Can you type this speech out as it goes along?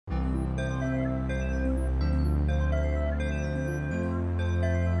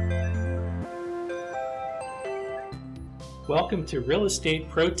Welcome to Real Estate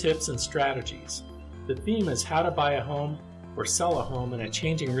Pro Tips and Strategies. The theme is how to buy a home or sell a home in a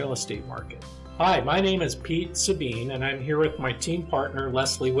changing real estate market. Hi, my name is Pete Sabine, and I'm here with my team partner,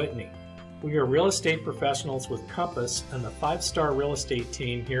 Leslie Whitney. We are real estate professionals with Compass and the 5-star real estate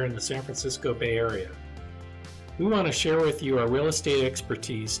team here in the San Francisco Bay Area. We want to share with you our real estate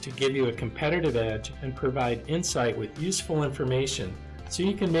expertise to give you a competitive edge and provide insight with useful information so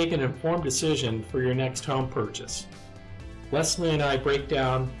you can make an informed decision for your next home purchase. Leslie and I break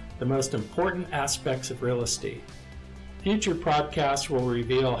down the most important aspects of real estate. Future podcasts will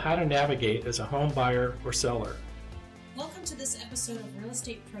reveal how to navigate as a home buyer or seller. Welcome to this episode of Real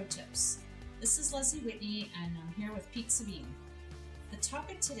Estate Pro Tips. This is Leslie Whitney, and I'm here with Pete Sabine. The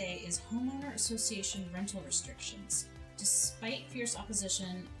topic today is homeowner association rental restrictions. Despite fierce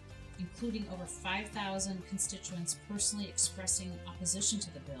opposition, including over 5,000 constituents personally expressing opposition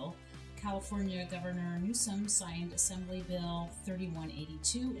to the bill, California Governor Newsom signed Assembly Bill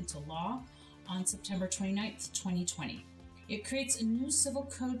 3182 into law on September 29, 2020. It creates a new Civil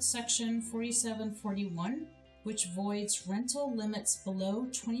Code section 4741, which voids rental limits below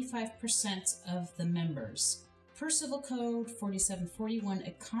 25% of the members. Per Civil Code 4741,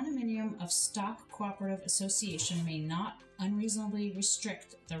 a condominium of stock cooperative association may not unreasonably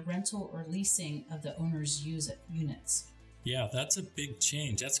restrict the rental or leasing of the owner's units. Yeah, that's a big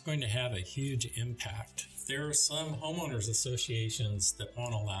change. That's going to have a huge impact. There are some homeowners associations that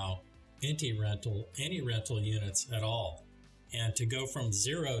won't allow any rental units at all. And to go from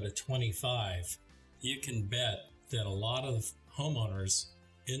 0 to 25, you can bet that a lot of homeowners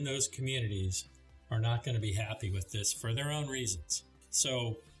in those communities are not going to be happy with this for their own reasons.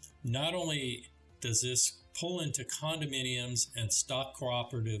 So not only does this pull into condominiums and stock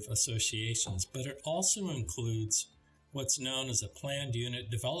cooperative associations, but it also includes what's known as a planned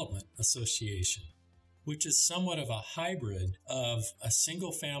unit development association, which is somewhat of a hybrid of a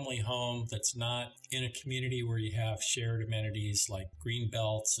single family home that's not in a community where you have shared amenities like green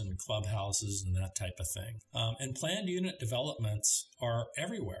belts and clubhouses and that type of thing. And planned unit developments are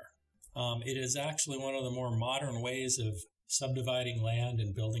everywhere. It is actually one of the more modern ways of subdividing land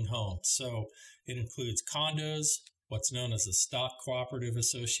and building homes. So it includes condos, what's known as a stock cooperative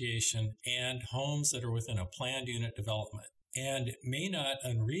association, and homes that are within a planned unit development. And it may not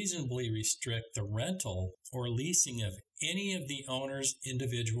unreasonably restrict the rental or leasing of any of the owner's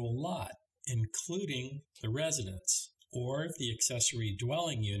individual lot, including the residence, or the accessory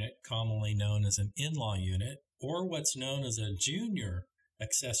dwelling unit, commonly known as an in-law unit, or what's known as a junior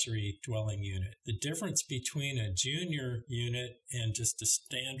accessory dwelling unit. The difference between a junior unit and just a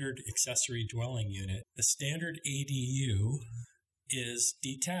standard accessory dwelling unit, the standard ADU is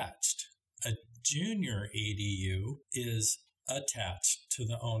detached. A junior ADU is attached to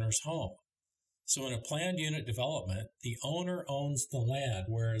the owner's home. So in a planned unit development, the owner owns the land,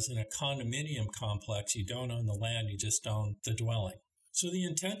 whereas in a condominium complex, you don't own the land, you just own the dwelling. So the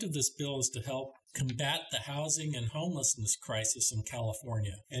intent of this bill is to help combat the housing and homelessness crisis in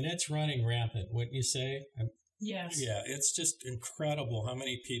California. And it's running rampant, wouldn't you say? Yes. Yeah, it's just incredible how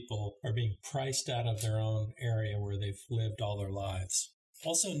many people are being priced out of their own area where they've lived all their lives.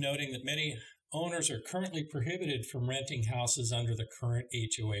 Also noting that many owners are currently prohibited from renting houses under the current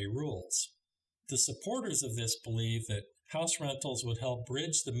HOA rules. The supporters of this believe that house rentals would help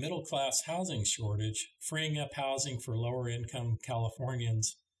bridge the middle-class housing shortage, freeing up housing for lower-income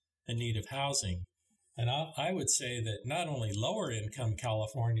Californians in need of housing. And I would say that not only lower-income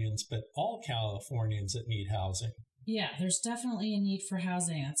Californians, but all Californians that need housing. Yeah, there's definitely a need for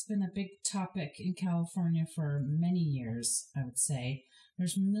housing. That's been a big topic in California for many years, I would say.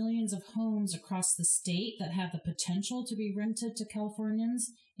 There's millions of homes across the state that have the potential to be rented to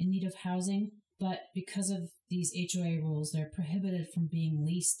Californians in need of housing, but because of these HOA rules, they're prohibited from being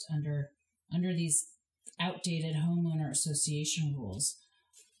leased under these outdated homeowner association rules.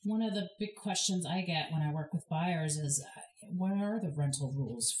 One of the big questions I get when I work with buyers is, what are the rental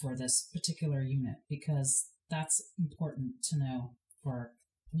rules for this particular unit? Because that's important to know for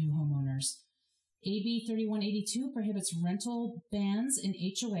new homeowners. AB 3182 prohibits rental bans in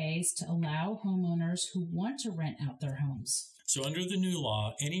HOAs to allow homeowners who want to rent out their homes. So under the new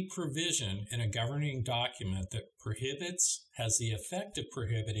law, any provision in a governing document that prohibits, has the effect of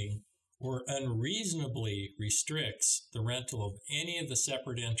prohibiting, or unreasonably restricts the rental of any of the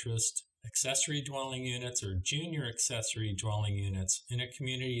separate interest, accessory dwelling units, or junior accessory dwelling units in a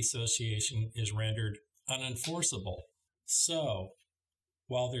community association is rendered unenforceable. So,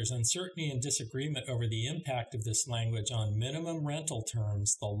 while there's uncertainty and disagreement over the impact of this language on minimum rental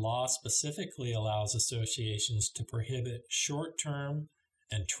terms, the law specifically allows associations to prohibit short-term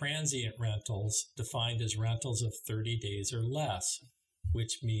and transient rentals defined as rentals of 30 days or less,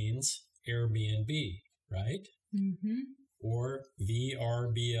 which means Airbnb, right? Mm-hmm. Or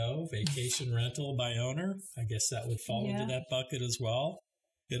VRBO, vacation rental by owner. I guess that would fall into that bucket as well.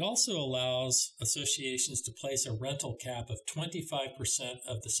 It also allows associations to place a rental cap of 25%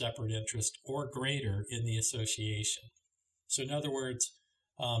 of the separate interest or greater in the association. So in other words,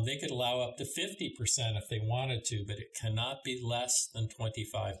 they could allow up to 50% if they wanted to, but it cannot be less than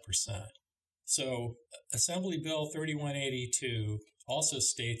 25%. So Assembly Bill 3182 also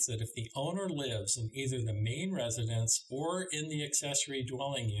states that if the owner lives in either the main residence or in the accessory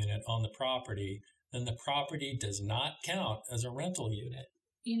dwelling unit on the property, then the property does not count as a rental unit.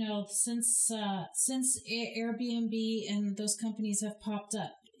 You know, since Airbnb and those companies have popped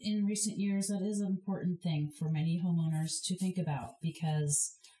up in recent years, that is an important thing for many homeowners to think about,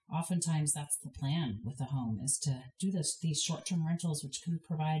 because oftentimes that's the plan with a home, is to do these short-term rentals, which can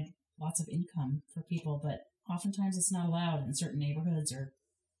provide lots of income for people, but oftentimes it's not allowed in certain neighborhoods or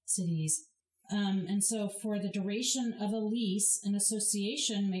cities. And so for the duration of a lease, an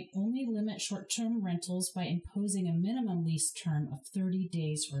association may only limit short-term rentals by imposing a minimum lease term of 30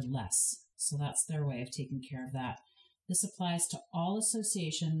 days or less. So that's their way of taking care of that. This applies to all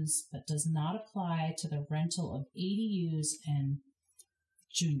associations, but does not apply to the rental of ADUs and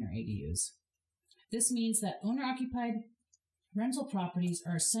junior ADUs. This means that owner-occupied rental properties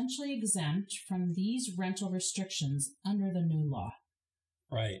are essentially exempt from these rental restrictions under the new law.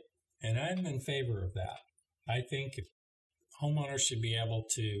 Right. And I'm in favor of that. I think homeowners should be able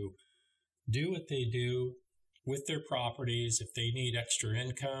to do what they do with their properties. If they need extra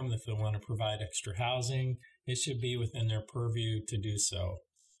income, if they want to provide extra housing, it should be within their purview to do so.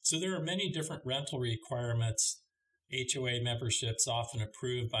 So there are many different rental requirements HOA memberships often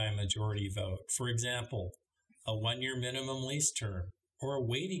approved by a majority vote. For example, a 1-year minimum lease term, or a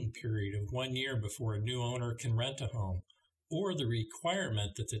waiting period of 1 year before a new owner can rent a home, or the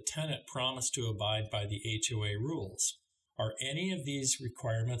requirement that the tenant promise to abide by the HOA rules. Are any of these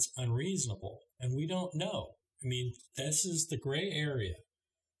requirements unreasonable? And we don't know. I mean, this is the gray area.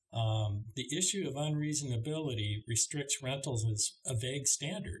 The issue of unreasonability restricts rentals as a vague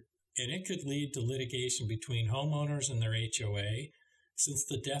standard, and it could lead to litigation between homeowners and their HOA, since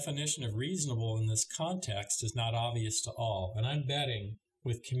the definition of reasonable in this context is not obvious to all. And I'm betting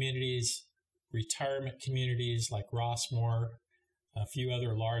with communities, retirement communities like Rossmore, a few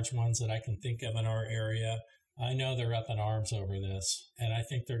other large ones that I can think of in our area, I know they're up in arms over this, and I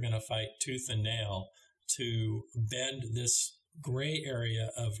think they're going to fight tooth and nail to bend this gray area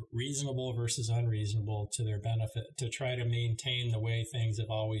of reasonable versus unreasonable to their benefit, to try to maintain the way things have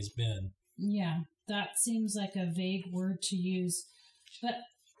always been. Yeah, that seems like a vague word to use, but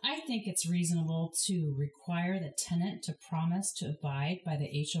I think it's reasonable to require the tenant to promise to abide by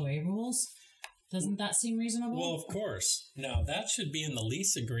the HOA rules. Doesn't that seem reasonable? Well, of course. Now, that should be in the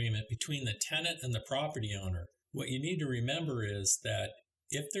lease agreement between the tenant and the property owner. What you need to remember is that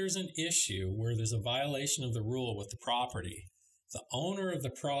if there's an issue where there's a violation of the rule with the property, the owner of the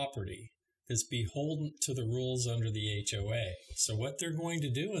property is beholden to the rules under the HOA. So what they're going to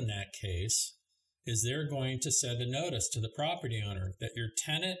do in that case is they're going to send a notice to the property owner that your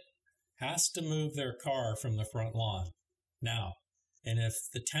tenant has to move their car from the front lawn. Now, and if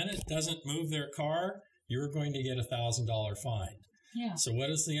the tenant doesn't move their car, you're going to get a $1,000 fine. Yeah. So what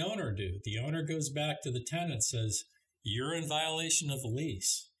does the owner do? The owner goes back to the tenant and says, you're in violation of the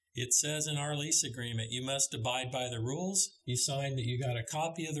lease. It says in our lease agreement, you must abide by the rules. You signed that you got a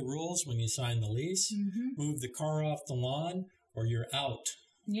copy of the rules when you signed the lease. Mm-hmm. Move the car off the lawn or you're out.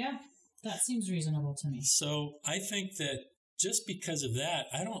 Yeah, that seems reasonable to me. So I think that just because of that,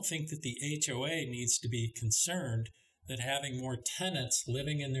 I don't think that the HOA needs to be concerned that having more tenants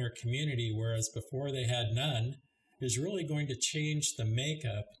living in their community, whereas before they had none, is really going to change the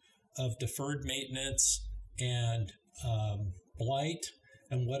makeup of deferred maintenance and blight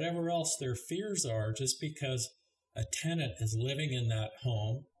and whatever else their fears are, just because a tenant is living in that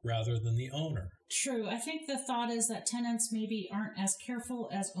home rather than the owner. True. I think the thought is that tenants maybe aren't as careful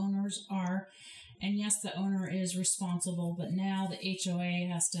as owners are. And yes, the owner is responsible, but now the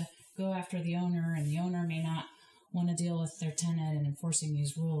HOA has to go after the owner, and the owner may not want to deal with their tenant and enforcing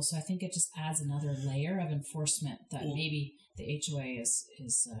these rules. So I think it just adds another layer of enforcement that maybe the HOA is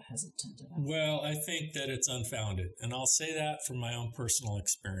hesitant about. Well, I think that it's unfounded. And I'll say that from my own personal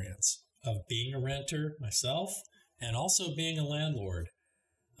experience of being a renter myself and also being a landlord.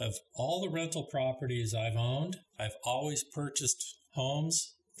 Of all the rental properties I've owned, I've always purchased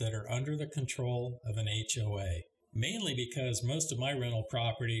homes that are under the control of an HOA, mainly because most of my rental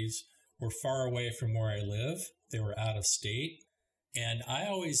properties were far away from where I live. They were out of state. And I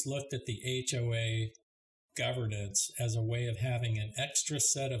always looked at the HOA governance as a way of having an extra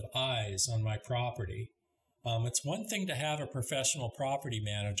set of eyes on my property. It's one thing to have a professional property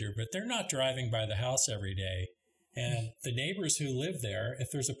manager, but they're not driving by the house every day. And the neighbors who live there,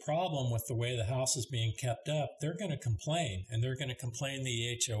 if there's a problem with the way the house is being kept up, they're going to complain. And they're going to complain to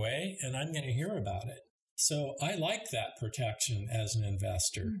the HOA, and I'm going to hear about it. So I like that protection as an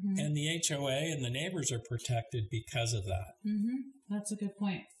investor. Mm-hmm. And the HOA and the neighbors are protected because of that. Mm-hmm. That's a good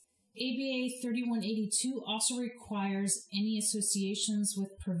point. ABA 3182 also requires any associations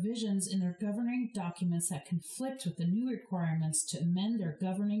with provisions in their governing documents that conflict with the new requirements to amend their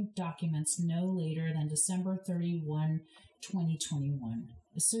governing documents no later than December 31, 2021.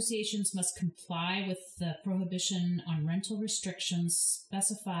 Associations must comply with the prohibition on rental restrictions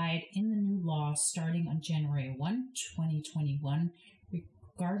specified in the new law starting on January 1, 2021,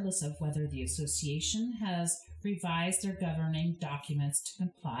 regardless of whether the association has revised their governing documents to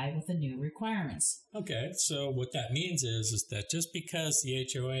comply with the new requirements. Okay, so what that means is that just because the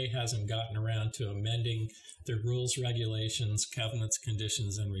HOA hasn't gotten around to amending their rules, regulations, covenants,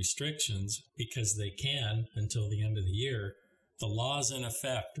 conditions, and restrictions, because they can until the end of the year, the law is in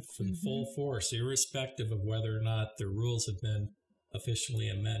effect in full force, irrespective of whether or not the rules have been officially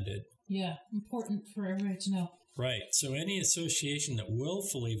amended. Yeah, important for everybody to know. Right. So any association that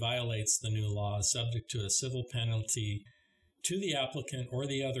willfully violates the new law is subject to a civil penalty to the applicant or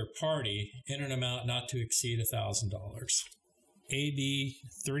the other party in an amount not to exceed $1,000. AB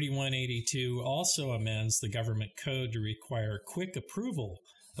 3182 also amends the government code to require quick approval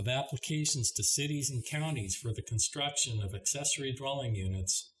of applications to cities and counties for the construction of accessory dwelling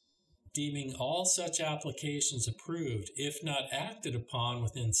units, deeming all such applications approved if not acted upon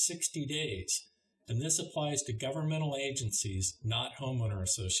within 60 days. And this applies to governmental agencies, not homeowner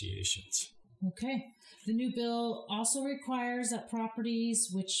associations. Okay. The new bill also requires that properties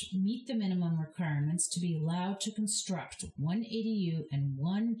which meet the minimum requirements to be allowed to construct one ADU and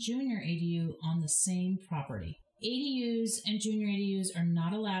one junior ADU on the same property. ADUs and junior ADUs are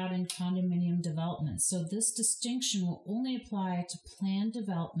not allowed in condominium developments, so this distinction will only apply to planned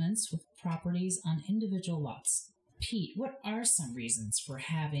developments with properties on individual lots. Pete, what are some reasons for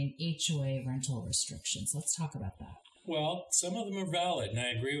having HOA rental restrictions? Let's talk about that. Well, some of them are valid, and I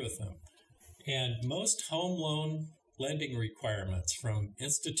agree with them. And most home loan lending requirements from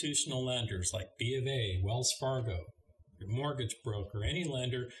institutional lenders like B of A, Wells Fargo, your mortgage broker, any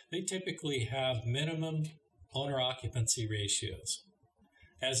lender, they typically have minimum owner occupancy ratios.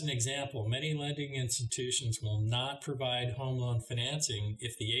 As an example, many lending institutions will not provide home loan financing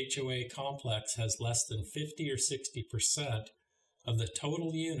if the HOA complex has less than 50 or 60% of the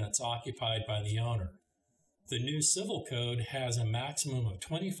total units occupied by the owner. The new civil code has a maximum of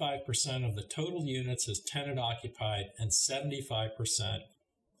 25% of the total units as tenant occupied and 75%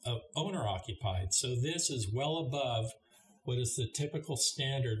 of owner occupied. So this is well above what is the typical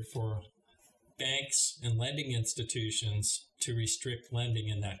standard for banks and lending institutions to restrict lending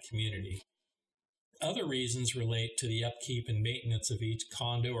in that community. Other reasons relate to the upkeep and maintenance of each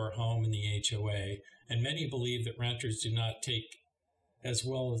condo or home in the HOA, and many believe that renters do not take as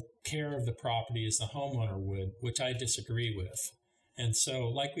well care of the property as the homeowner would, which I disagree with. And so,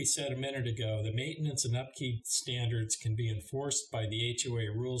 like we said a minute ago, the maintenance and upkeep standards can be enforced by the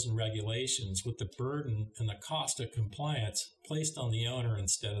HOA rules and regulations, with the burden and the cost of compliance placed on the owner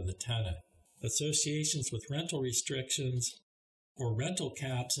instead of the tenant. Associations with rental restrictions or rental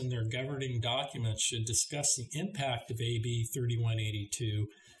caps in their governing documents should discuss the impact of AB 3182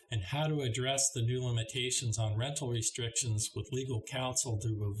 and how to address the new limitations on rental restrictions with legal counsel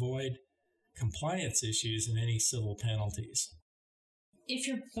to avoid compliance issues and any civil penalties. If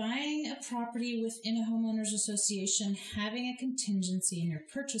you're buying a property within a homeowners association, having a contingency in your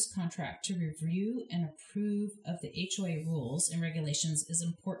purchase contract to review and approve of the HOA rules and regulations is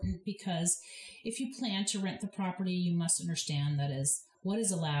important, because if you plan to rent the property, you must understand that is what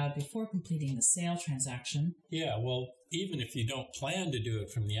is allowed before completing the sale transaction. Yeah, well, even if you don't plan to do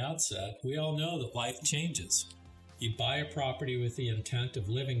it from the outset, we all know that life changes. You buy a property with the intent of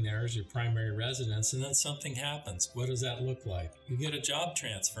living there as your primary residence, and then something happens. What does that look like? You get a job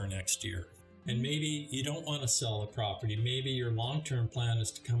transfer next year, and maybe you don't want to sell the property. Maybe your long-term plan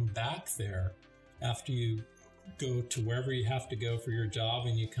is to come back there after you go to wherever you have to go for your job,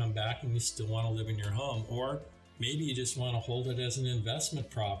 and you come back and you still want to live in your home. Or maybe you just want to hold it as an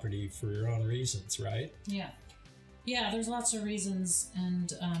investment property for your own reasons, right? Yeah, there's lots of reasons,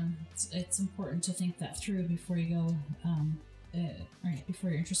 and it's important to think that through before you go, before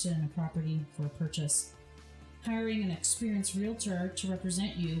you're interested in a property for a purchase. Hiring an experienced realtor to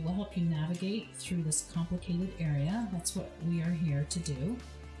represent you will help you navigate through this complicated area. That's what we are here to do.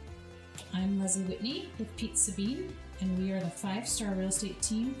 I'm Leslie Whitney with Pete Sabine, and we are the 5-Star Real Estate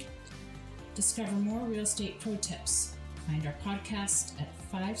Team. Discover more real estate pro tips. Find our podcast at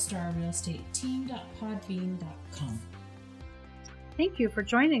 5starrealestateteam.podbean.com. Thank you for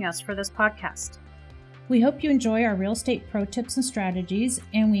joining us for this podcast. We hope you enjoy our real estate pro tips and strategies,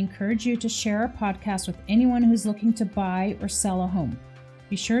 and we encourage you to share our podcast with anyone who's looking to buy or sell a home.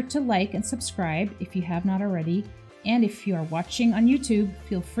 Be sure to like and subscribe if you have not already, and if you are watching on YouTube,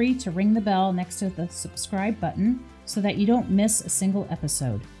 feel free to ring the bell next to the subscribe button so that you don't miss a single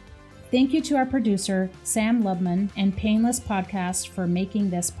episode. Thank you to our producer, Sam Lubman, and Painless Podcast for making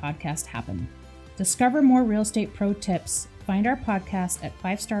this podcast happen. Discover more real estate pro tips. Find our podcast at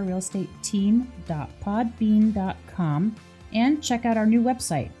 5starrealestateteam.podbean.com and check out our new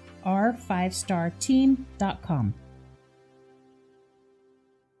website, r5starteam.com.